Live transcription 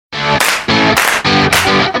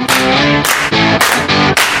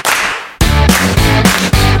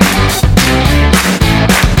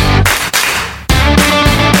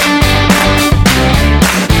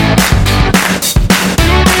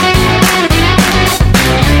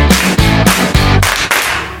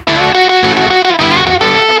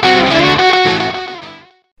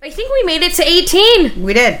Made it to 18.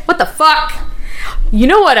 We did. What the fuck? You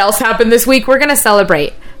know what else happened this week? We're gonna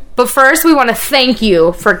celebrate. But first, we want to thank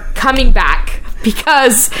you for coming back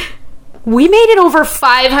because we made it over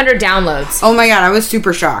 500 downloads. Oh my god, I was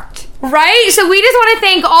super shocked. Right? So we just want to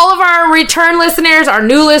thank all of our return listeners, our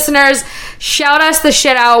new listeners. Shout us the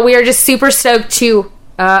shit out. We are just super stoked to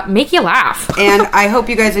make you laugh. And I hope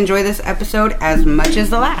you guys enjoy this episode as much as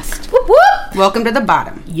the last. Whoop, whoop. Welcome to the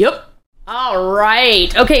bottom. Yep. All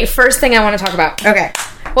right. Okay, first thing I want to talk about. Okay.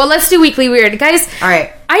 Well, let's do Weekly Weird. Guys, all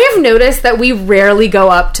right. I have noticed that we rarely go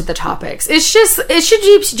up to the topics. It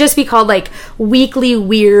should just be called, like, Weekly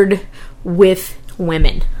Weird with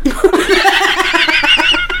Women.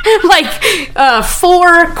 Like,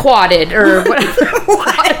 4 quadded, or whatever.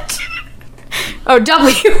 What? Oh,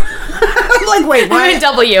 W. I'm like, wait, what? I mean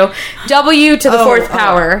W. W to the 4th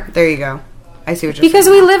power. There you go. I see what you're saying. Because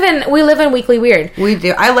we live in Weekly Weird. We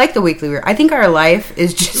do. I like the Weekly Weird. I think our life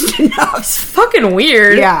is just enough. It's fucking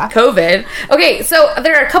weird. Yeah. COVID. Okay, so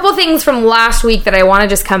there are a couple things from last week that I want to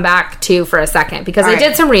just come back to for a second because I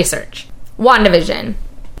did some research. WandaVision.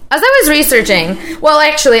 As I was researching, well,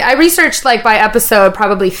 actually, I researched, like, by episode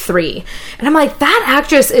probably 3. And I'm like, that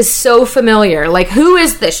actress is so familiar. Like, who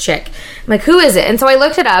is this chick? I'm like, who is it? And so I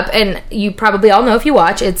looked it up, and you probably all know if you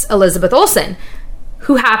watch, it's Elizabeth Olsen,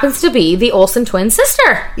 who happens to be the Olsen twin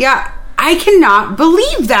sister. Yeah, I cannot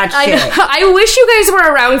believe that shit. I wish you guys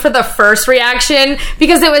were around for the first reaction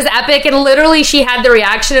because it was epic and literally she had the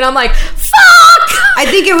reaction and I'm like, fuck! I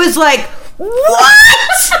think it was like, what?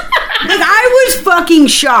 Like, I was fucking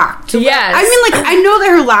shocked. Yes. I mean, like, I know that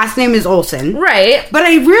her last name is Olsen. Right. But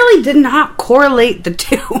I really did not correlate the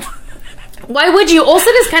two. Why would you?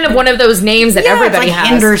 Olsen is kind of one of those names that everybody like has.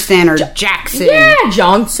 Henderson or Jackson. Yeah,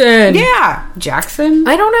 Johnson. Yeah. Jackson?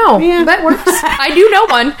 I don't know. Yeah. That works. I do know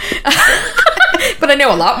one. But I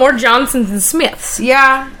know a lot more Johnsons than Smiths.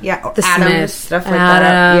 Yeah. Yeah. The Adams, Smiths. stuff like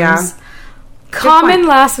that. Yeah. Common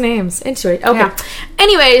last names. Interesting. Okay. Yeah.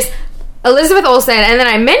 Anyways, Elizabeth Olsen, and then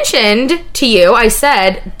I mentioned to you, I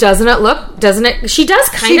said, doesn't it, she does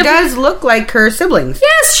kind of. She does look like her siblings.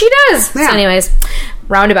 Yes, she does. Yeah. So anyways,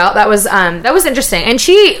 roundabout, that was interesting. And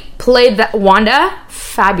she played that Wanda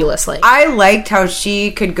fabulously. I liked how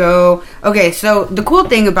she could go. Okay, so the cool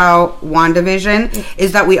thing about WandaVision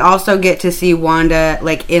is that we also get to see Wanda,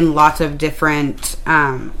 like, in lots of different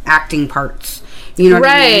acting parts. You know what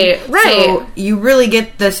I mean? Right. So you really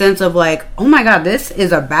get the sense of, like, oh my god, this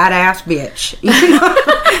is a badass bitch. You know?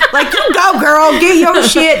 Like, you go, girl, get your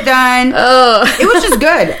shit done. It was just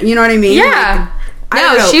good. You know what I mean? Yeah.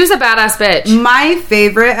 Like, she was a badass bitch. My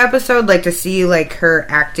favorite episode, like, to see, like, her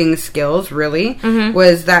acting skills, really,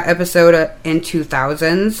 was that episode in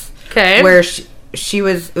 2000s. Okay. Where she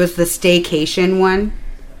was, it was the staycation one,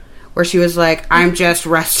 where she was like, I'm just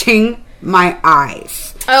resting my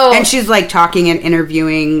eyes. Oh. And she's, like, talking and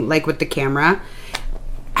interviewing, like, with the camera.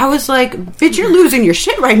 I was like, bitch, you're losing your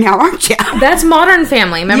shit right now, aren't you? That's Modern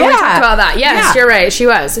Family. Remember we talked about that? Yes, You're right. She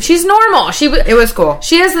was. She's normal. It was cool.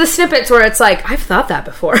 She has the snippets where it's like, I've thought that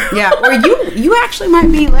before. Yeah, or you actually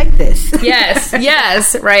might be like this.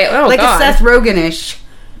 Yes, right. Oh, like God. a Seth Rogen-ish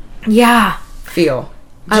feel.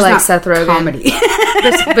 I like Seth Rogen. Comedy.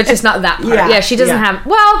 but just not that part. Yeah, she doesn't have...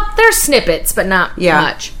 Well, there's snippets, but not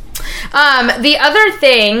much. The other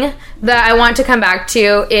thing that I want to come back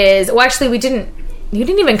to is... Well, actually, you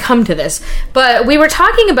didn't even come to this, but we were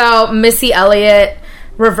talking about Missy Elliott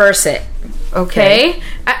Reverse It. Okay?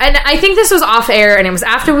 And I think this was off air, and it was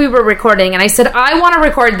after we were recording, and I said, I want to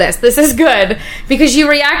record this. This is good. Because you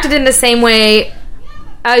reacted in the same way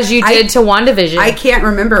as you did to WandaVision. I can't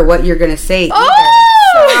remember what you're going to say either.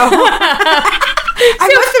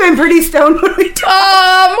 I must have been pretty stoned when we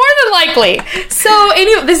talked. More than likely. So,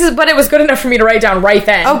 anyway, but it was good enough for me to write down right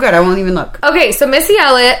then. Oh, good. I won't even look. Okay, so Missy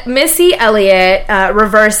Elliott,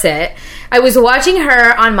 Reverse It. I was watching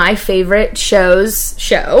her on my favorite show,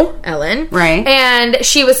 Ellen. Right. And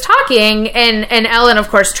she was talking, and Ellen, of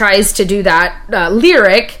course, tries to do that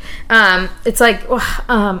lyric. It's like,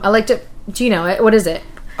 I like to... Do you know it? What is it?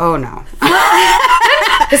 Oh, no.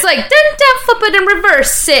 It's like, dun, flip it and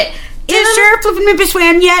reverse it. Is your flipping and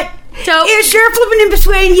persuading yet? So, is your flipping and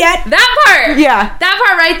persuading yet? That part. Yeah. That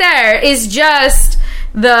part right there is just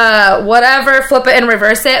the whatever, flip it and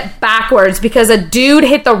reverse it backwards because a dude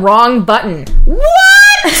hit the wrong button. What?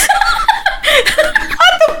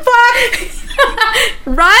 What the fuck?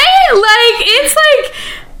 Right? Like, it's like,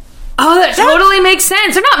 oh, that totally makes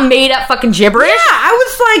sense. They're not made up fucking gibberish. Yeah, I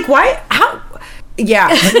was like, why? How? Yeah,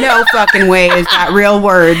 no fucking way is that real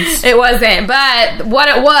words. It wasn't, but what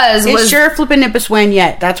it was sure flippin' nipaswen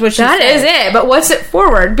yet. That's what she said. That is it, but what's it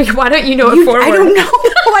forward? Why don't you know it forward? I don't know.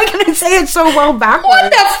 Why can I say it so well backwards?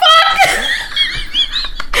 What the fuck?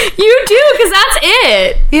 You do, because that's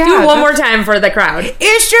it. Yeah, do it one more time for the crowd.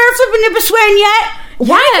 Is sure flippin' nipaswen yet?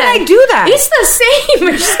 Why can I do that? It's the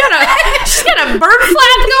same. She's got a bird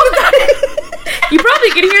flag going. You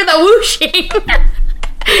probably can hear the whooshing.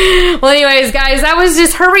 Well, anyways, guys, that was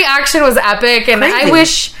just, her reaction was epic, and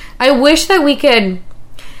crazy. I wish that we could.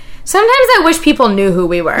 Sometimes I wish people knew who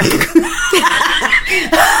we were.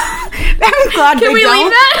 I'm glad Can we don't,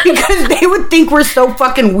 leave that? Because they would think we're so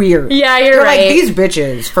fucking weird. Yeah, They're right. Like, these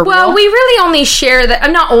bitches, for real. Well, we really only share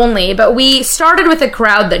that, not only, but we started with a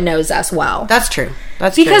crowd that knows us well. That's true.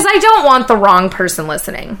 Because I don't want the wrong person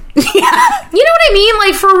listening. Yeah. You know what I mean?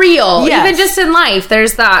 Like, for real. Yes. Even just in life,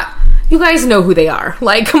 there's that. You guys know who they are.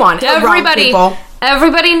 Like, come on. Everybody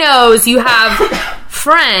knows you have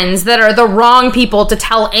friends that are the wrong people to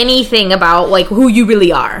tell anything about, like, who you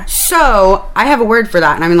really are. So, I have a word for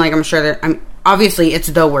that. And I mean, like, I'm sure that obviously it's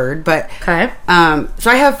the word, but okay.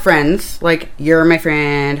 So I have friends, like, you're my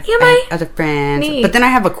friend. Yeah, my other friends. Neat. But then I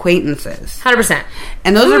have acquaintances. 100%.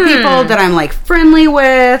 And those are people that I'm, like, friendly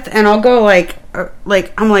with, and I'll go, like,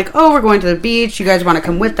 I'm like, oh, we're going to the beach. You guys want to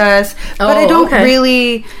come with us? But I don't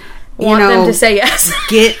really want them to say yes.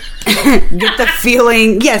 Get the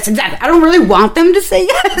feeling. Yes, exactly. I don't really want them to say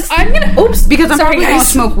yes. Because I'm probably going to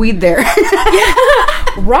smoke weed there. Yeah.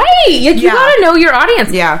 Right. You gotta know your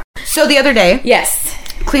audience. Yeah. So the other day, yes,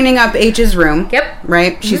 cleaning up H's room. Yep.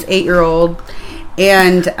 Right. She's 8-year-old,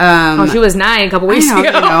 and she was 9 a couple weeks ago.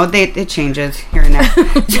 You know, it changes here and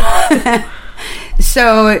there.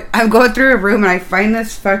 So I'm going through a room and I find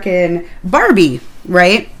this fucking Barbie.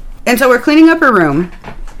 Right. And so we're cleaning up her room.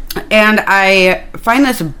 And I find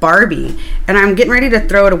this Barbie, and I'm getting ready to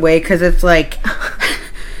throw it away because it's like,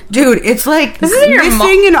 dude, it's like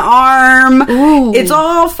missing an arm. Ooh. It's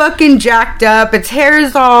all fucking jacked up. Its hair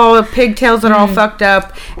is all pigtails that are all fucked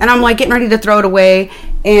up. And I'm like getting ready to throw it away,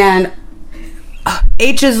 and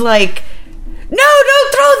H is like, no,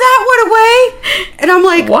 don't throw that one away. And I'm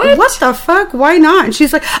like, what the fuck? Why not? And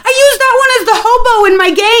she's like, I use that one as the hobo in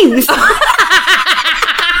my games.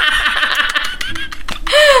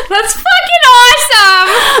 That's fucking awesome!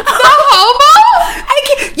 The hobo?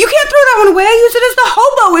 You can't throw that one away. I use it as the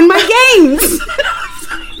hobo in my games.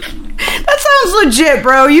 That sounds legit,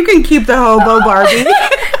 bro. You can keep the hobo Barbie.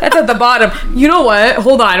 That's at the bottom. You know what?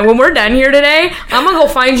 Hold on. When we're done here today, I'm gonna go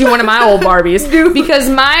find you one of my old Barbies. Dude. Because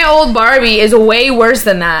my old Barbie is way worse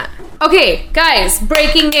than that. Okay, guys,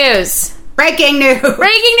 breaking news. Breaking news.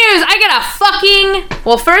 I got a fucking...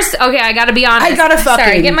 Well, first... Okay, I gotta be honest. I got a fucking...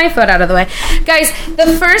 Sorry, get my foot out of the way. Guys,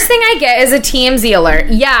 the first thing I get is a TMZ alert.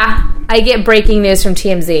 Yeah, I get breaking news from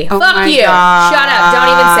TMZ. Oh Fuck you. God. Shut up. Don't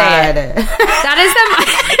even say it.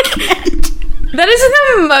 That is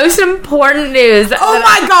the most important news. Oh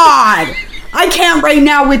my God. I can't right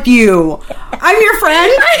now with you. I'm your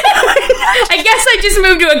friend. I guess I just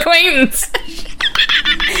moved to acquaintance.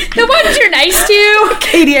 The ones you're nice to.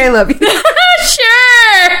 Katie, I love you.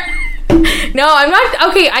 Sure. No, I'm not.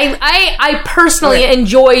 Okay, I personally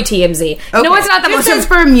enjoy TMZ. Okay. No, it's not the most. Just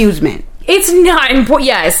for amusement. It's not important.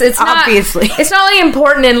 Yes, it's not. Obviously. It's not like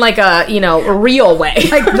important in like a, a real way.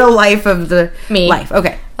 Like the life of the me. Life.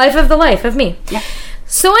 Okay. Life of the life of me. Yeah.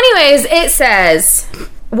 So anyways, it says,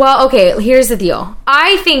 well, okay, here's the deal.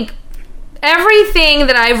 I think everything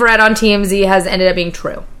that I've read on TMZ has ended up being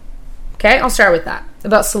true. Okay, I'll start with that.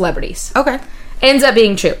 About celebrities. Okay. Ends up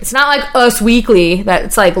being true. It's not like Us Weekly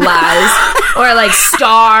that's like lies or like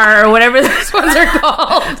Star or whatever those ones are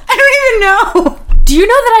called. I don't even know. Do you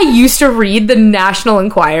know that I used to read the National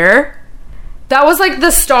Enquirer? That was like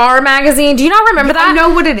the Star magazine. Do you not remember that? I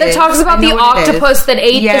know what it is. That talks about the octopus that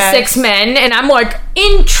ate the 6 men. And I'm like,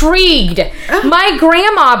 intrigued. My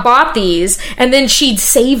grandma bought these and then she'd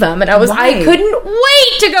save them. And I couldn't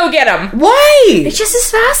wait to go get them. Why? It's just as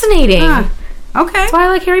fascinating. Huh. Okay. That's why I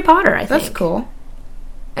like Harry Potter, I think. That's cool.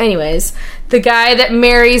 Anyways, the guy that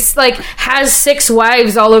marries, like, has 6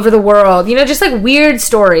 wives all over the world. Just like weird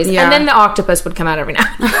stories. Yeah. And then the octopus would come out every now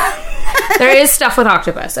and then. There is stuff with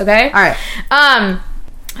octopus, okay? All right. I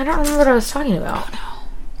don't remember what I was talking about.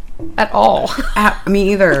 No. At all.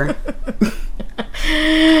 Me either.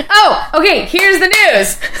 Oh, okay. Here's the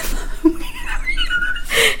news.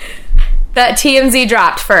 That TMZ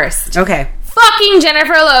dropped first. Okay. Fucking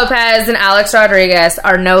Jennifer Lopez and Alex Rodriguez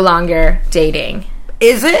are no longer dating.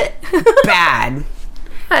 Is it bad?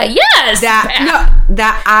 Yes.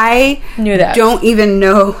 That I knew that. Don't even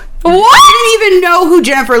know. What? I didn't even know who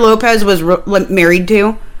Jennifer Lopez was married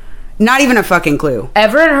to. Not even a fucking clue.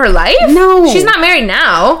 Ever in her life? No. She's not married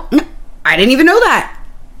now. No, I didn't even know that.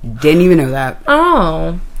 Didn't even know that.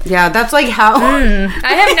 Oh. Yeah, that's like how... I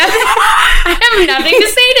have nothing to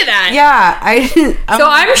say to that. Yeah, So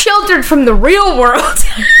I'm sheltered from the real world.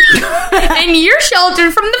 And you're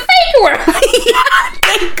sheltered from the fake world. Yeah,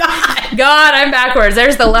 thank God. God, I'm backwards.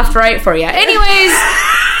 There's the left-right for you. Anyways,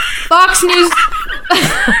 Fox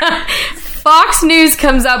News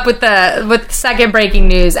comes up with second breaking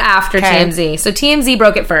news after TMZ. So TMZ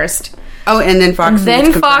broke it first. Oh, and then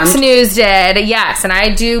Fox News did. Yes, and I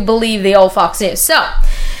do believe the old Fox News. So,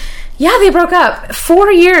 yeah, they broke up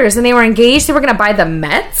 4 years, and they were engaged. They were going to buy the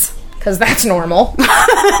Mets, because that's normal. What do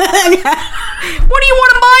you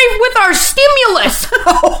want to buy with our stimulus?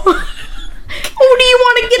 Oh, do you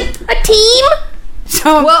want to get a team?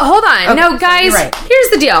 Well, hold on. Okay, no, guys, here's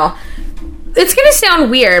the deal. It's going to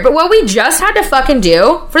sound weird, but what we just had to fucking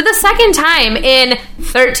do for the second time in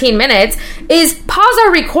 13 minutes is pause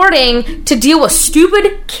our recording to deal with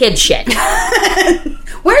stupid kid shit.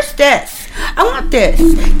 Where's this? I want this.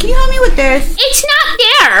 Can you help me with this? It's not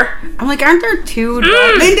there. I'm like, aren't there two?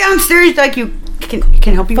 Then downstairs, like, you can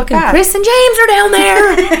help you fucking with that. Chris and James are down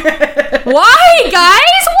there. Why,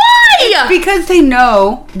 guys? Why? It's because they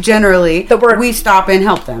know, generally, that we stop and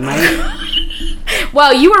help them, right?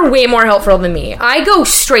 Well, you are way more helpful than me. I go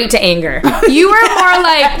straight to anger. You are more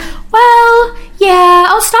like, well, yeah,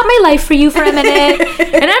 I'll stop my life for you for a minute. And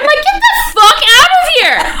I'm like, get the fuck out of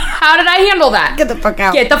here. How did I handle that? Get the fuck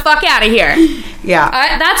out. Get the fuck out of here. Yeah.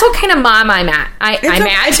 That's what kind of mom I'm at. I'm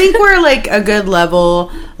at. I think we're like a good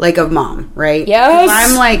level, like, of mom, right? Yes.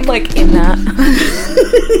 I'm like in that.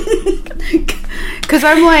 Because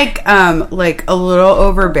I'm like a little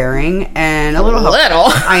overbearing and a little.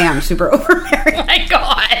 I am super overbearing. Oh my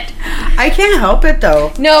God. I can't help it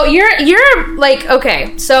though. No, you're like,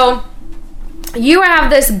 okay, so you have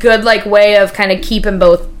this good like way of kind of keeping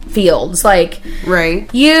both fields, like, right?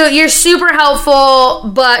 You're super helpful,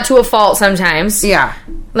 but to a fault sometimes. Yeah.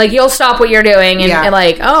 Like, you'll stop what you're doing and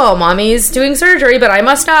like, oh, mommy's doing surgery, but I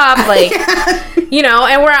must stop. Like, you know,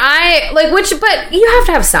 and where I, like, but you have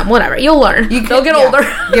to have some, whatever. You'll learn. They'll get older.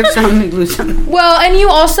 Give some, lose some. Well, and you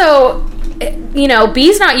also, you know,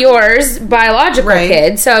 B's not yours, biological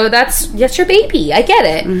kid, so that's your baby. I get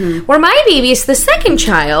it. Mm-hmm. Where my baby's the second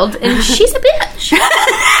child, and she's a bitch.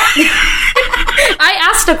 I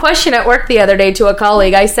asked a question at work the other day to a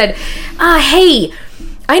colleague. I said, hey,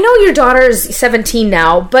 I know your daughter's 17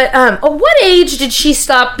 now, but at what age did she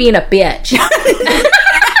stop being a bitch?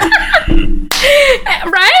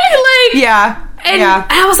 Right? Like, yeah. And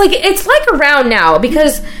I was like, it's like around now,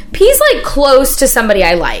 because P's like close to somebody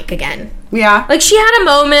I like again. Yeah. Like, she had a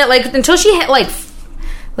moment, like, until she hit like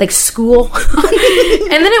school.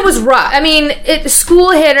 And then it was rough. I mean,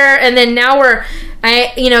 school hit her, and then now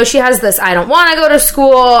she has this, I don't want to go to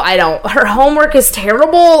school. Her homework is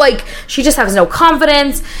terrible. Like, she just has no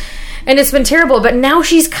confidence. And it's been terrible. But now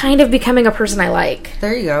she's kind of becoming a person I like.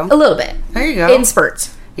 There you go. A little bit. There you go. In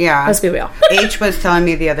spurts. Yeah. Let's be real. H was telling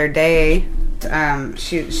me the other day that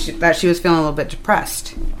she was feeling a little bit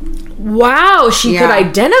depressed. Wow, she could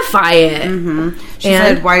identify it. Mm-hmm. She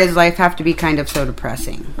said, why does life have to be kind of so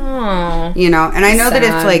depressing? Oh. You know, and I know that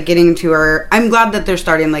it's like getting to her. I'm glad that they're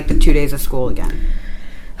starting like the 2 days of school again.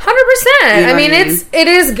 100%. I mean, it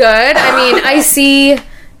is good. I mean, I see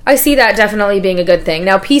that definitely being a good thing.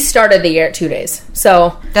 Now, P started the year at 2 days,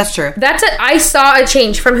 so that's true. I saw a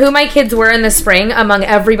change from who my kids were in the spring among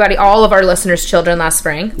everybody, all of our listeners' children last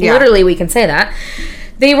spring. Yeah. Literally, we can say that.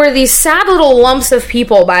 They were these sad little lumps of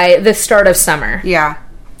people by the start of summer. Yeah.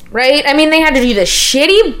 Right? I mean, they had to do the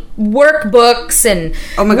shitty workbooks and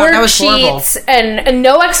worksheets and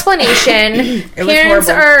no explanation. Parents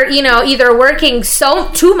are, either working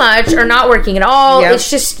too much or not working at all. Yep.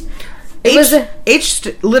 It's just... H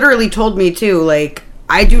literally told me, too, like,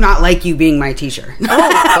 I do not like you being my teacher. And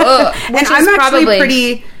I'm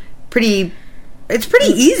actually pretty... It's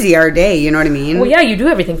pretty easy our day, you know what I mean? Well, yeah, you do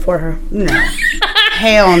everything for her. No.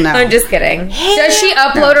 Hell no. I'm just kidding. Does she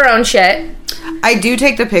upload her own shit? I do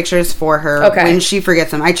take the pictures for her when she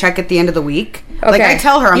forgets them. I check at the end of the week. Okay. Like, I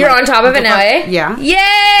tell her, you're on top of it now, eh? Yeah. Yay!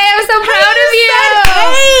 I'm so proud of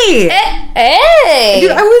you! A!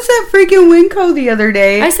 Dude, I was at freaking Winco the other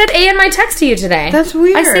day. I said A in my text to you today. That's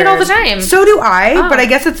weird. I say it all the time. So do I, but I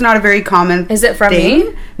guess it's not a very common Is it from thing.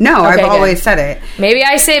 me? No, okay, I've always said it. Maybe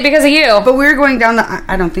I say it because of you. But we were going down the...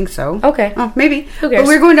 I don't think so. Okay. Oh, maybe. Who cares? But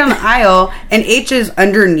we were going down the aisle, and H is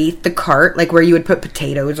underneath the cart, like where you would put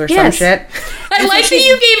potatoes or some shit. I like that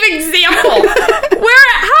you gave example.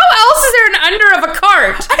 How else is there an under of a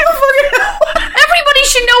cart? I don't fucking know. Everybody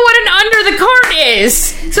should know what an under the cart is.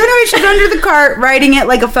 So anyway, she's under the cart, riding it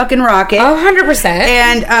like a fucking rocket. 100%.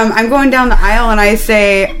 And I'm going down the aisle, and I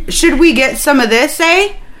say, should we get some of this,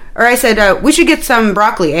 eh? Or I said, we should get some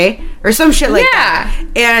broccoli, eh? Or some shit like that.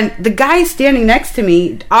 And the guy standing next to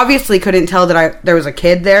me obviously couldn't tell that there was a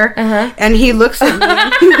kid there. And he looks at me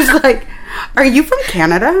and he was like, are you from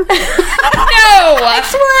Canada? No! I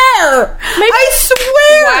swear! I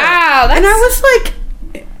swear! Wow. And I was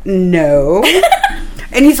like, no.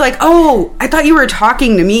 And he's like, oh, I thought you were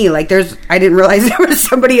talking to me. Like, I didn't realize there was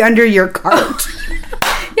somebody under your cart.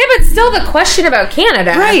 Yeah, but still the question about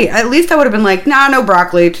Canada. Right. At least I would have been like, nah, no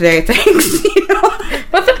broccoli today, thanks. You know?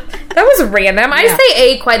 But that was random. I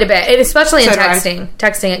say A quite a bit, especially in texting.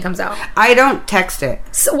 Texting, it comes out. I don't text it.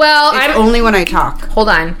 So, well, it's only when I talk. Hold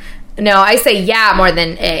on. No, I say yeah more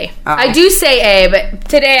than A. Oh. I do say A, but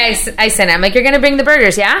today I sent it. I'm like, you're going to bring the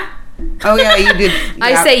burgers, yeah? Oh, yeah, you did. Yeah.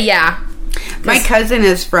 I say yeah. My cousin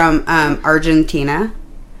is from Argentina.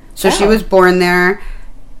 So she was born there.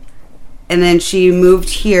 And then she moved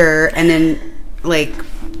here. And then, like,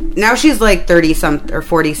 now she's like 30-something or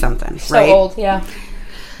 40-something, so right? So old, yeah.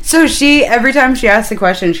 So every time she asks a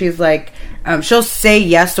question, she's like, she'll say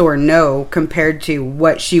yes or no compared to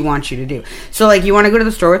what she wants you to do. So, like, you want to go to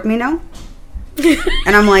the store with me now?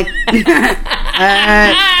 And I'm like,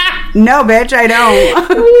 no, bitch, I don't.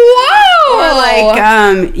 Whoa! Or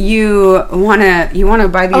like, you wanna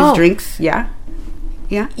buy these drinks? Yeah.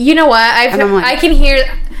 You know what? I can hear.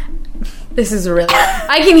 This is really.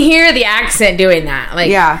 I can hear the accent doing that. Like,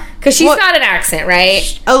 yeah, because she's got an accent, right?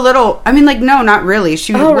 A little. I mean, like, no, not really.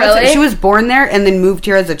 She really? She was born there and then moved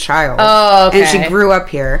here as a child. Oh, okay. And she grew up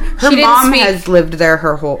here. Her mom has lived there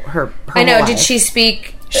her whole I know. Whole Did she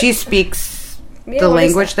speak? She speaks the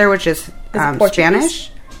language there, which is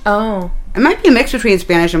Spanish. Oh. It might be a mix between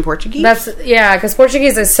Spanish and Portuguese. Because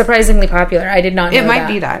Portuguese is surprisingly popular. I did not know that. It might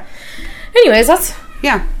be that. Anyways, that's...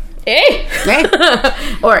 Yeah. Hey.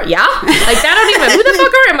 Or, yeah? Like, that don't even... Who the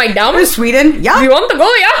fuck are... Am I dumb? Or Sweden. Yeah. You want to go?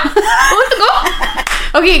 Yeah. You want to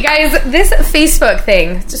go? Okay, guys, this Facebook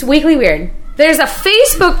thing, it's just weekly weird. There's a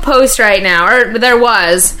Facebook post right now, or there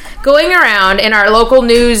was, going around in our local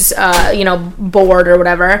news, board or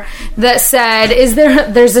whatever, that said,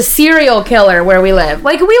 there's a serial killer where we live.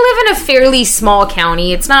 Like, we live in a fairly small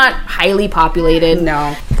county. It's not highly populated.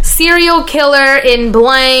 No. Serial killer in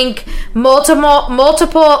blank,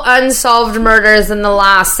 multiple unsolved murders in the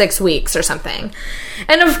last 6 weeks or something.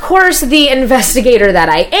 And of course, the investigator that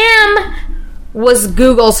I am was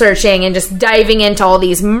Google searching and just diving into all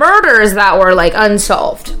these murders that were, like,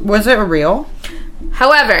 unsolved. Was it real?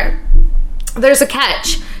 However, there's a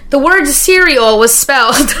catch. The word cereal was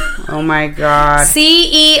spelled... Oh, my God.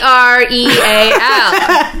 Cereal.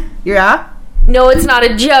 Yeah? No, it's not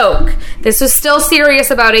a joke. This was still serious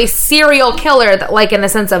about a serial killer, that, like, in the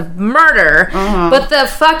sense of murder. But the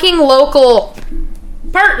fucking local...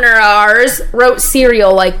 partner of ours wrote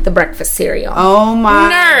cereal like the breakfast cereal. Oh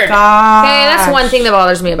my nerd. God. Okay, that's one thing that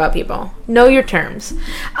bothers me about people. Know your terms.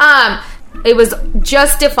 It was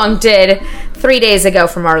just defuncted 3 days ago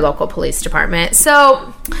from our local police department.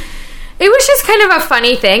 So it was just kind of a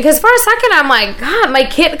funny thing, because for a second I'm like, God, my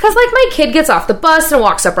kid gets off the bus and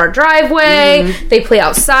walks up our driveway. They play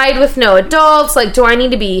outside with no adults. Like, do I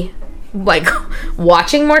need to be, like,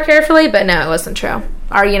 watching more carefully? But no, it wasn't true.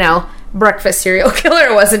 Or, breakfast serial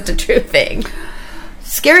killer wasn't a true thing.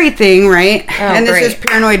 Scary thing, right? Oh, and this is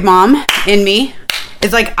paranoid mom in me.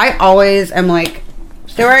 It's like, I always am like,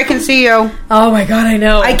 stay where I can see you. Oh my God, I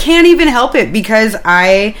know. I can't even help it because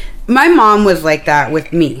my mom was like that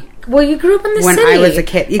with me. Well, you grew up in the city. When I was a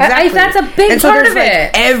kid. Exactly. That's a big part of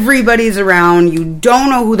it. Everybody's around. You don't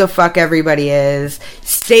know who the fuck everybody is.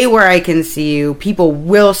 Stay where I can see you. People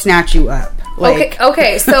will snatch you up. Like,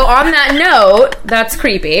 okay. So on that note, that's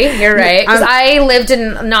creepy. You're right. Because I lived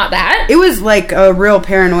in not that. It was like a real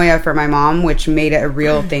paranoia for my mom, which made it a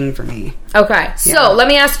real thing for me. Okay. So let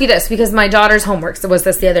me ask you this, because my daughter's homework was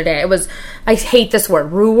this the other day. It was, I hate this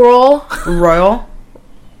word, rural. Royal?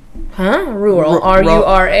 Huh? Rural.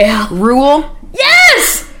 R-U-R-A-L. Rural?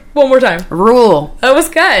 Yes! One more time. Rural. That was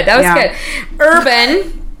good. That was good.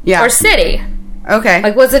 Urban or city. Okay.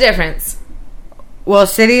 Like, what's the difference? Well,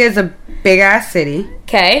 city is a big-ass city.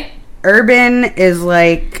 Okay. Urban is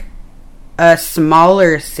like a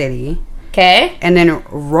smaller city. Okay. And then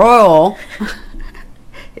rural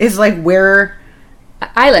is like where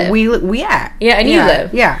I live. We at. Yeah, and you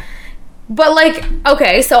live. Yeah. But, like,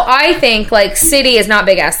 okay, so I think, like, city is not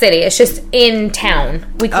big-ass city. It's just in town.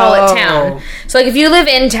 We call it town. So, like, if you live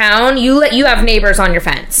in town, you have neighbors on your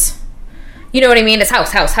fence. You know what I mean? It's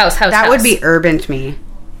house. That would be urban to me.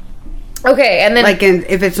 Okay, and then... Like,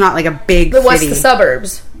 if it's not, like, a big city. What's the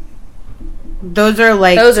suburbs? Those are,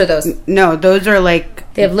 like... Those are those. No, those are,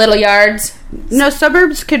 like... They have little yards? No,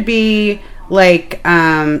 suburbs could be, like,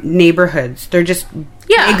 neighborhoods. They're just...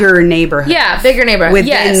 Bigger neighborhoods. Yeah, bigger neighborhoods.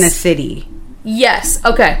 Within the city. Yes.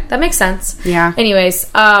 Okay. That makes sense. Yeah. Anyways,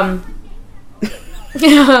 speaking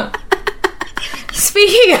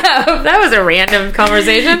of... That was a random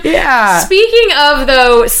conversation. Yeah. Speaking of,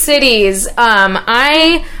 though, cities,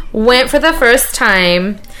 I went for the first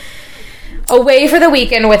time away for the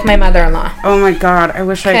weekend with my mother-in-law. Oh, my God. I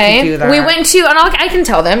wish I could do that. We went to... And I can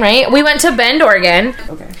tell them, right? We went to Bend, Oregon.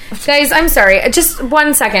 Okay. Guys, I'm sorry. Just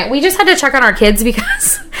 1 second. We just had to check on our kids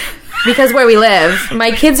because where we live.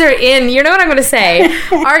 My kids are in... You know what I'm going to say?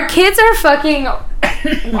 Our kids are fucking... I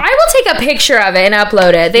will take a picture of it and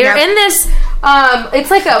upload it. They're in this...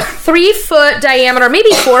 it's like a 3-foot diameter,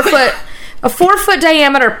 maybe 4 foot... A 4-foot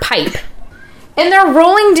diameter pipe. And they're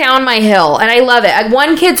rolling down my hill, and I love it.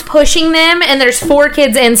 One kid's pushing them, and there's 4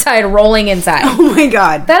 kids inside rolling inside. Oh my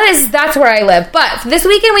God. That's where I live. But this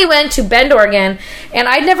weekend we went to Bend, Oregon, and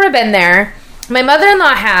I'd never been there. My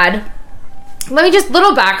mother-in-law had...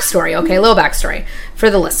 Little backstory, okay? Little backstory for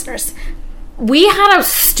the listeners. We had a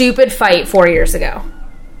stupid fight 4 years ago.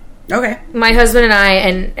 Okay. My husband and I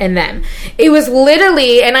and them. It was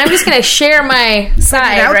literally, and I'm just going to share my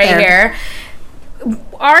side right here.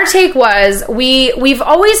 Our take was we've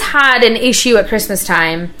always had an issue at Christmas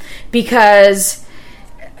time because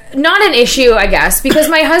not an issue, I guess, because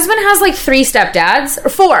my husband has like 3 stepdads or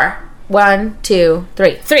 4. 1, 2,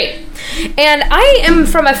 3. 3. And I am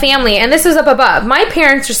from a family, and this is up above. My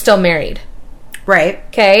parents are still married. Right.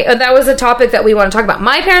 Okay. That was a topic that we want to talk about.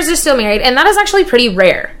 My parents are still married, and that is actually pretty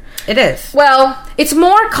rare. It is. Well, it's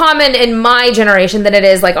more common in my generation than it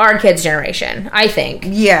is like our kids' generation, I think.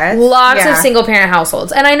 Yes. Lots of single parent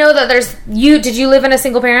households. And I know that did you live in a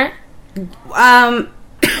single parent?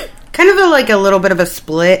 Kind of a little bit of a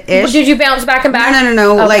split-ish. Did you bounce back and back?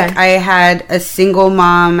 No. Okay. Like, I had a single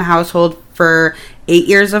mom household for 8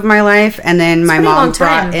 years of my life, and then my mom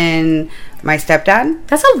brought in my stepdad.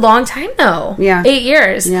 That's a long time, though. Yeah. 8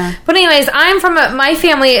 years. Yeah. But anyways, my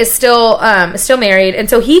family is still married, and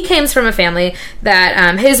so he comes from a family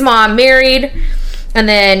that his mom married, and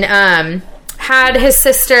then had his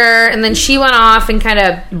sister, and then she went off and kind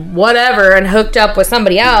of whatever and hooked up with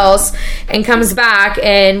somebody else and comes back,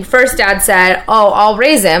 and first dad said, oh, I'll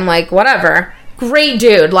raise him, like, whatever. Great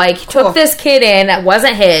dude. Like, took this kid in that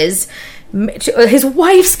wasn't his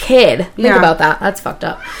wife's kid. Think about that. That's fucked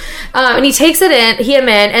up. And he takes him in,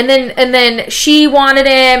 and then she wanted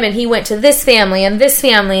him, and he went to this family and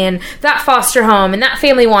that foster home, and that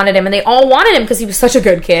family wanted him, and they all wanted him because he was such a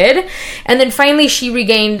good kid. And then finally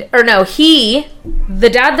the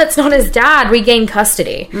dad that's not his dad regained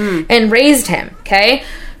custody and raised him. Okay.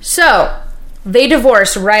 So they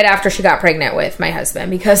divorced right after she got pregnant with my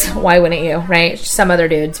husband, because why wouldn't you, right? Some other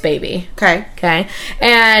dude's baby. Okay.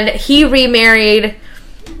 And he remarried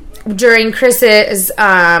during Chris's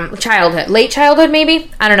childhood. Late childhood,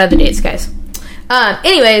 maybe? I don't know the dates, guys.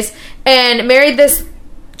 Anyways, and married this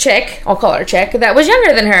chick, I'll call her chick, that was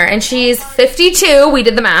younger than her. And she's 52. We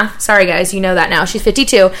did the math. Sorry, guys. You know that now. She's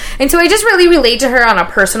 52. And so I just really relate to her on a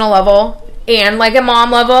personal level and like a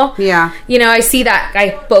mom level. Yeah. You know, I see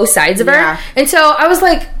both sides of her. Yeah. And so I was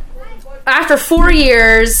like, after 4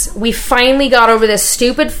 years, we finally got over this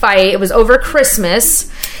stupid fight. It was over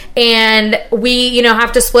Christmas. And we,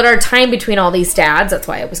 have to split our time between all these dads. That's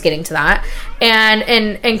why I was getting to that.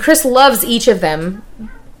 And Chris loves each of them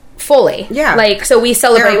fully. Yeah. Like, so we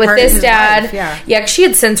celebrate with this dad. Life, yeah. She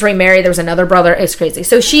had since remarried. There was another brother. It's crazy.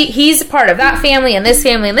 So he's part of that family and this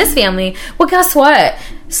family and this family. Well, guess what?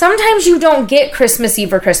 Sometimes you don't get Christmas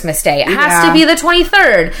Eve or Christmas Day. It has to be the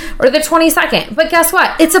 23rd or the 22nd. But guess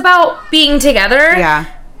what? It's about being together. Yeah.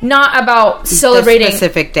 Not about celebrating a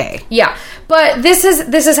specific day. Yeah. But this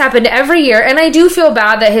has happened every year, and I do feel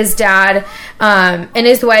bad that his dad and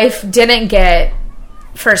his wife didn't get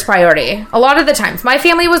first priority. A lot of the times. My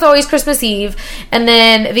family was always Christmas Eve, and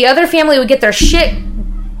then the other family would get their shit,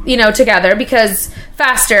 together because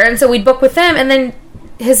faster, and so we'd book with them, and then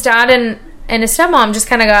his dad and his stepmom just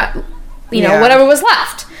kind of got, whatever was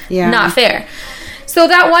left. Yeah. Not fair. So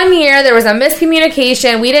that one year, there was a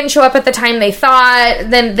miscommunication. We didn't show up at the time they thought.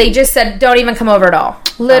 Then they just said, don't even come over at all.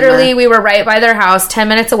 Literally, we were right by their house, 10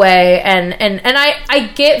 minutes away. And I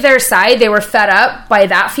get their side. They were fed up by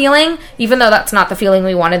that feeling, even though that's not the feeling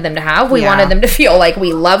we wanted them to have. We wanted them to feel like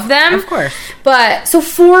we love them. Of course. But, so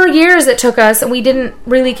 4 years it took us, and we didn't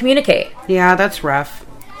really communicate. Yeah, that's rough.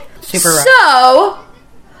 Super rough. So,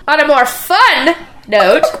 on a more fun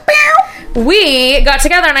note, we got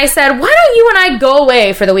together and I said, why don't you and I go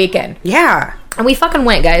away for the weekend? Yeah. And we fucking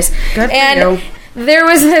went, guys. Good for you. There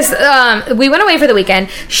was this, we went away for the weekend.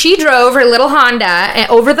 She drove her little Honda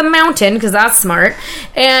over the mountain, because that's smart.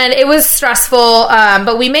 And it was stressful,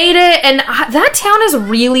 but we made it. And that town is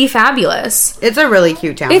really fabulous. It's a really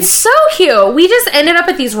cute town. It's so cute. We just ended up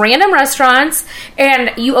at these random restaurants,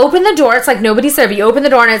 and you open the door. It's like nobody's there, but you open the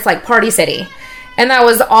door and it's like Party City. And that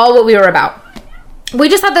was all what we were about. We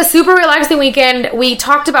just had this super relaxing weekend. We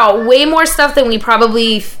talked about way more stuff than we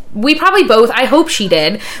probably both, I hope she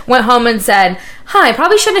did, went home and said, I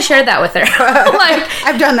probably shouldn't have shared that with her. Like,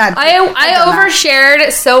 I've done that. I overshared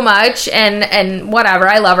so much, and whatever.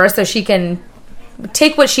 I love her, so she can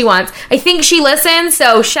take what she wants. I think she listens,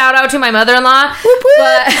 so shout out to my mother-in-law. Whoop, whoop.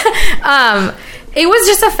 But it was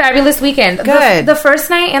just a fabulous weekend. Good. The first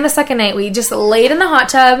night and the second night, we just laid in the hot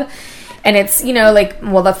tub. And it's,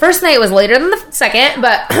 the first night was later than the second,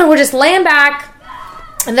 but we're just laying back.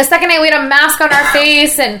 And the second night we had a mask on our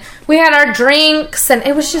face and we had our drinks. And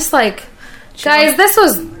it was just like, guys,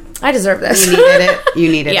 I deserve this. You needed it.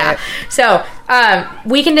 You needed it. So,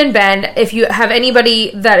 Weekend in Bend, if you have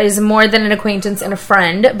anybody that is more than an acquaintance and a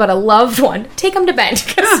friend, but a loved one, take them to Bend.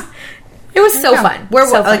 Because it was so fun.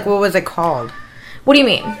 What was it called? What do you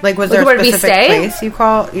mean? Like, was there a specific place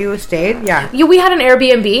you stayed? Yeah. We had an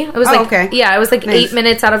Airbnb. It was okay. Yeah, it was like nice. 8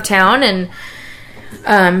 minutes out of town, and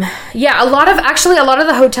a lot of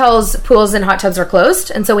the hotels, pools, and hot tubs are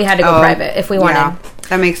closed, and so we had to go private if we wanted. Yeah,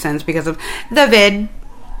 that makes sense because of the vid.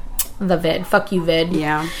 The vid. Fuck you, vid.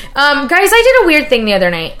 Yeah. Guys, I did a weird thing the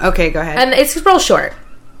other night. Okay, go ahead. And it's real short.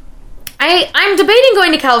 I'm debating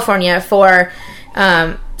going to California for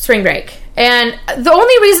spring break. And the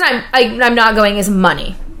only reason I'm not going is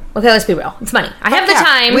money. Okay, let's be real. It's money. I have the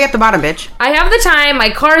time. We at the bottom, bitch. I have the time. My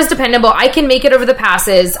car is dependable. I can make it over the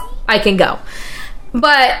passes. I can go.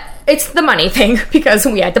 But it's the money thing because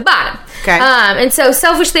we at the bottom. Okay. And so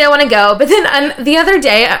selfishly I want to go. But then the other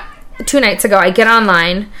day, 2 nights ago, I get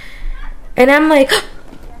online and I'm like,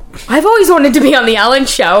 I've always wanted to be on the Ellen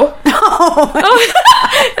show. Oh.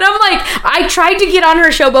 And I'm like, I tried to get on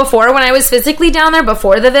her show before when I was physically down there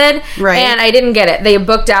before the vid. Right. And I didn't get it. They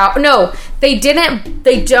booked out. No, they didn't.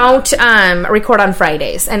 They don't record on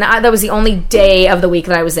Fridays. And that was the only day of the week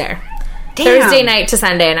that I was there. Damn. Thursday night to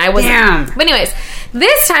Sunday. And I was. Damn. But anyways,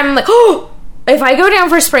 this time I'm like, if I go down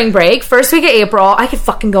for spring break, first week of April, I could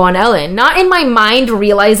fucking go on Ellen. Not in my mind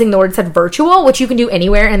realizing the word said virtual, which you can do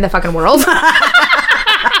anywhere in the fucking world.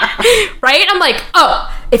 Right? I'm like,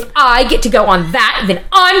 if I get to go on that, then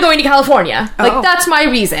I'm going to California. Like, that's my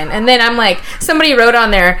reason. And then I'm like, somebody wrote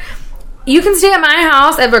on there, you can stay at my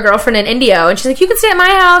house. I have a girlfriend in Indio. And she's like, you can stay at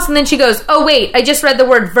my house. And then she goes, oh, wait, I just read the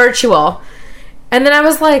word virtual. And then I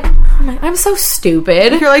was like, I'm so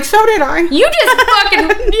stupid. You're like, so did I. You just fucking,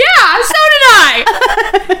 yeah, so did I.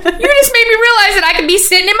 You just made me realize that I could be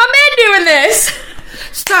sitting in my bed doing this.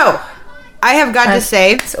 So, I have got to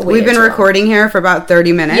say, we've been recording here for about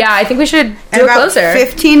 30 minutes. Yeah, I think we should do it closer.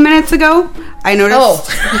 15 minutes ago, I noticed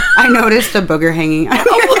a booger hanging on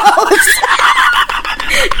your nose.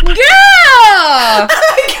 Girl!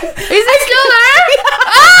 Is it still there?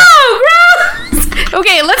 Oh, gross!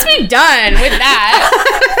 Okay, let's be done with that.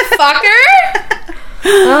 Fucker!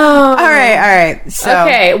 Oh. All right. So,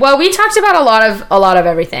 okay, well, we talked about a lot of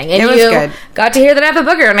everything. And it was good. Got to hear that I have a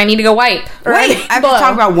booger and I need to go wipe. Wait, I have to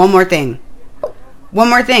talk about one more thing.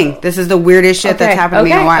 This is the weirdest shit that's happened to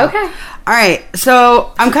me in a while. Okay. All right.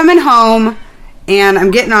 So I'm coming home and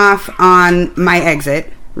I'm getting off on my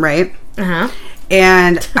exit, right? Uh-huh.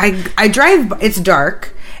 And I drive, it's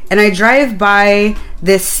dark, and I drive by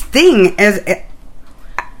this thing as it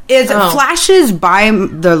flashes by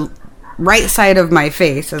the right side of my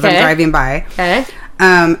face as I'm driving by. Okay.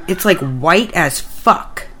 It's like white as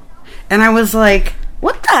fuck. And I was like,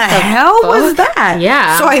 what the hell was that?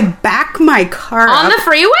 Yeah. So I back my car on the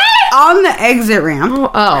freeway? On the exit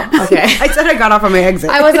ramp. Oh, okay. I said I got off on my exit.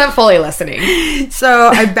 I wasn't fully listening. So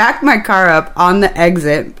I backed my car up on the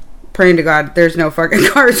exit, praying to God there's no fucking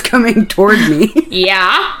cars coming toward me.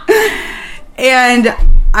 Yeah. And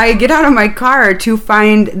I get out of my car to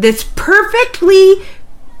find this perfectly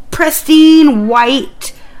pristine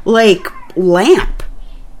white, like, lamp.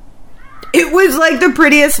 It was like the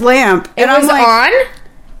prettiest lamp. It was like, on?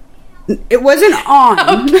 It wasn't on.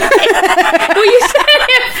 Okay. Well, you said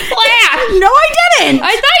it flashed. No, I didn't.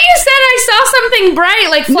 I thought you said I saw something bright,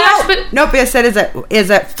 like flash. No, nope. I said is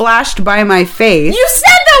it flashed by my face? You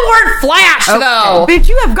said the word flash, though. Bitch,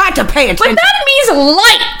 you have got to pay attention. But that means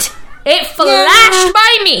light. It flashed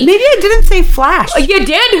by me. Maybe I didn't say flash. You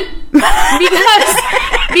did.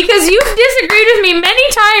 Because you've disagreed with me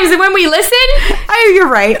many times, and when we listen, you're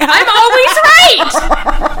right. I'm always right.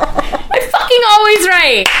 I'm fucking always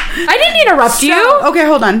right. I didn't interrupt you. Okay,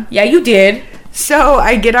 hold on. Yeah, you did. So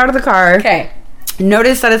I get out of the car. Okay.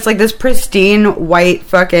 Notice that it's like this pristine white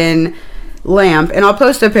fucking lamp, and I'll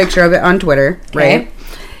post a picture of it on Twitter. Okay. Right.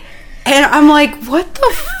 And I'm like, what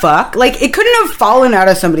the fuck? Like, it couldn't have fallen out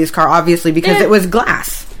of somebody's car, obviously, because it was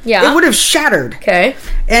glass. Yeah. It would have shattered. Okay.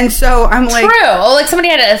 And so I'm like... True. Like somebody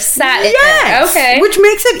had to sat it there. Okay. Which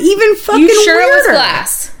makes it even fucking You sure weirder. It was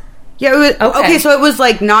glass? Yeah, it was... Okay, so it was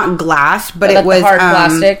like not glass, but it was... hard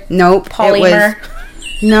plastic? Nope. Polymer?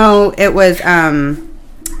 It was...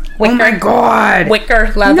 Wicker? Oh my God.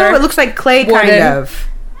 Wicker leather? No, it looks like clay, Wooden. kind of.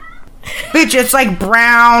 Bitch, it's like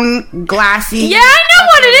brown, glassy. Yeah, I know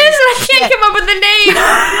what it is. I can't come up with the name.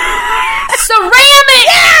 Ceramic.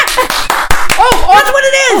 Yeah. Oh, that's what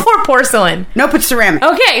it is. Or porcelain. Nope, it's ceramic.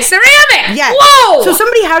 Okay, ceramic. Yes. Whoa. So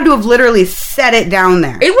somebody had to have literally set it down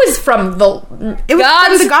there. It was from the gods. It was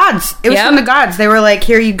from the gods. It was from the gods. They were like,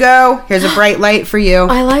 here you go. Here's a bright light for you.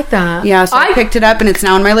 I like that. Yeah, so I picked it up and it's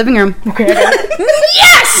now in my living room. Okay.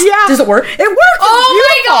 Yes! Yeah. Does it work? It works.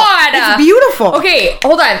 Oh my God. It's beautiful. Okay,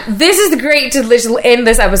 hold on. This is great to end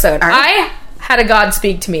this episode. Right. I had a god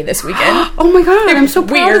speak to me this weekend. Oh my God. I'm so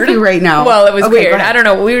proud of you right now. Well, it was weird. I don't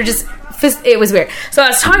know. We were just... It was weird. So I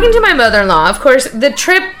was talking to my mother-in-law. Of course, the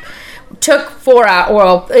trip took 4 hours.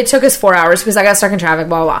 Well, it took us 4 hours because I got stuck in traffic,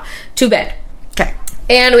 blah, blah, blah. To bed. Okay.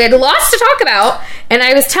 And we had lots to talk about. And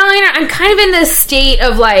I was telling her, I'm kind of in this state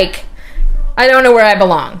of like, I don't know where I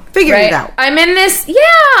belong. Figure it out. I'm in this,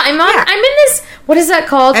 I'm in this, what is that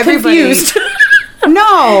called? Confused.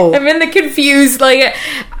 No. I'm in the confused, like...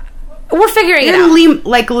 We're figuring it out.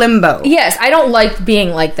 Like limbo. Yes, I don't like being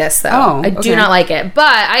like this, though. Oh, I do not like it. But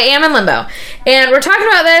I am in limbo. And we're talking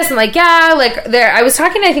about this, and like, yeah, like, I was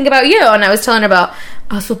talking, I think, about you, and I was telling her about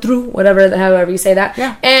Asotru, however you say that.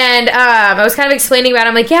 Yeah. And I was kind of explaining about it.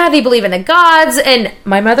 I'm like, yeah, they believe in the gods, and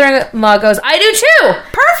my mother-in-law goes, I do too!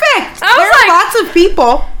 Perfect! There are lots of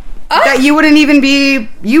people that you wouldn't even be...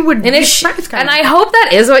 You would be surprised. And I hope that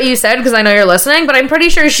is what you said, because I know you're listening, but I'm pretty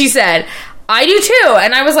sure she said... I do too.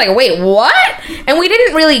 And I was like, wait, what? And we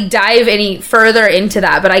didn't really dive any further into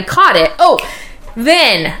that, but I caught it. Oh,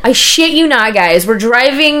 then, I shit you not, guys. We're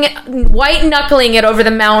driving, white knuckling it over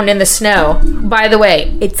the mountain in the snow. By the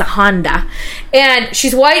way, it's a Honda. And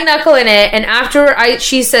she's white knuckling it, and after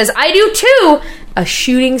she says, I do too, a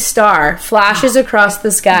shooting star flashes across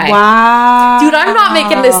the sky. Wow. Dude, I'm not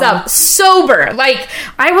making this up. Sober. Like,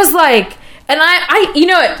 I was like, and I you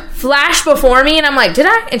know, it flashed before me, and I'm like, did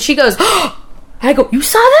I? And she goes, oh. I go, you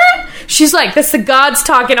saw that? She's like, that's the gods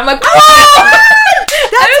talking. I'm like, oh!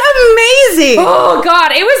 That's amazing. Oh,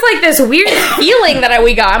 God. It was like this weird feeling that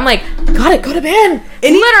we got. I'm like, gotta go to bed.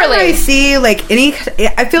 Literally. I see, like,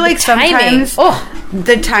 I feel like sometimes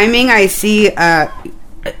the timing I see, in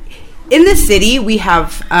the city, we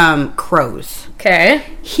have crows. Okay.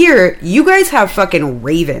 Here, you guys have fucking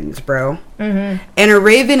ravens, bro. Mm-hmm. And a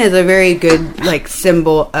raven is a very good, like,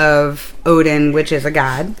 symbol of Odin, which is a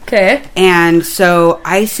god. Okay. And so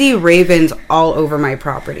I see ravens all over my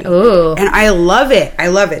property. Ooh. And I love it. I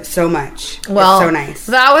love it so much. Well, it's so nice.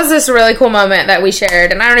 That was this really cool moment that we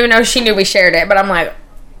shared. And I don't even know if she knew we shared it, but I'm like,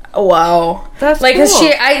 whoa. That's like, cool.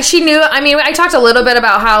 Cause she knew, I mean, I talked a little bit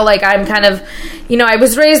about how, like, I'm kind of, you know, I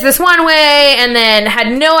was raised this one way and then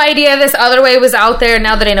had no idea this other way was out there.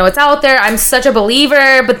 Now that I know it's out there, I'm such a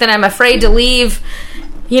believer, but then I'm afraid to leave,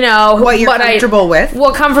 you know, what you're comfortable with.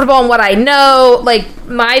 Well, comfortable in what I know, like,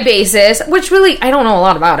 my basis, which really, I don't know a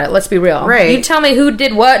lot about it, let's be real. Right. You tell me who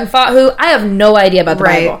did what and fought who, I have no idea about the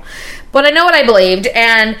Bible. But I know what I believed,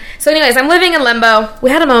 and so anyways, I'm living in limbo. We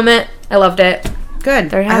had a moment. I loved it.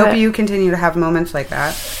 Good. I hope you continue to have moments like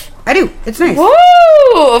that. I do. It's nice.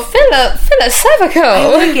 Woo! Philosophical. I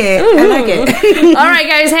like it. I like it. All right,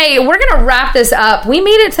 guys. Hey, we're going to wrap this up. We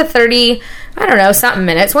made it to 30, I don't know, something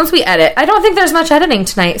minutes. Once we edit. I don't think there's much editing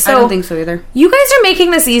tonight. So I don't think so either. You guys are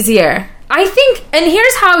making this easier. I think, and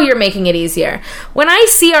here's how you're making it easier. When I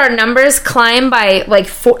see our numbers climb by like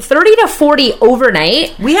 30 to 40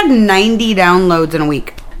 overnight. We had 90 downloads in a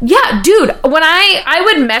week. Yeah, dude, when I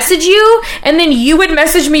would message you, and then you would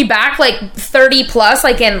message me back, like, 30 plus,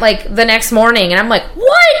 like, in, like, the next morning, and I'm like,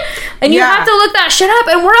 what? And you have to look that shit up,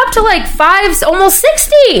 and we're up to, like, almost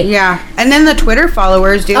 60. Yeah. And then the Twitter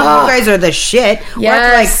followers, dude, you guys are the shit. Yes. We're up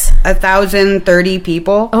to, like, 1,030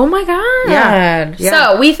 people. Oh, my God. Yeah.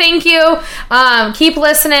 So, we thank you. Keep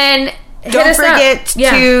listening. Don't forget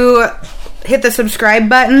to hit the subscribe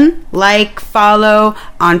button, like, follow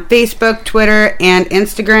on Facebook, Twitter, and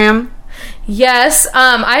Instagram. Yes.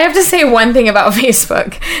 I have to say one thing about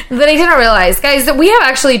Facebook that I didn't realize. Guys, that we have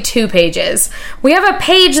actually 2 pages. We have a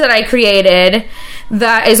page that I created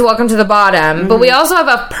that is Welcome to the Bottom, but we also have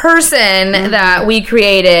a person that we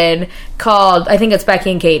created called, I think it's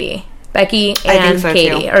Becky and Katie. Becky and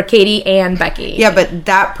Katie. Or Katie and Becky. Yeah, but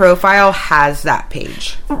that profile has that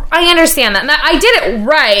page. I understand that. I did it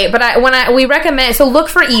right, but we recommend... So look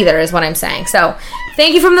for either is what I'm saying. So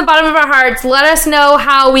thank you from the bottom of our hearts. Let us know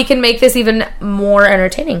how we can make this even more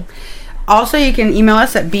entertaining. Also, you can email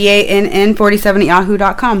us at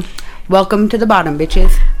bann47@yahoo.com. Welcome to the bottom,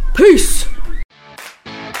 bitches. Peace.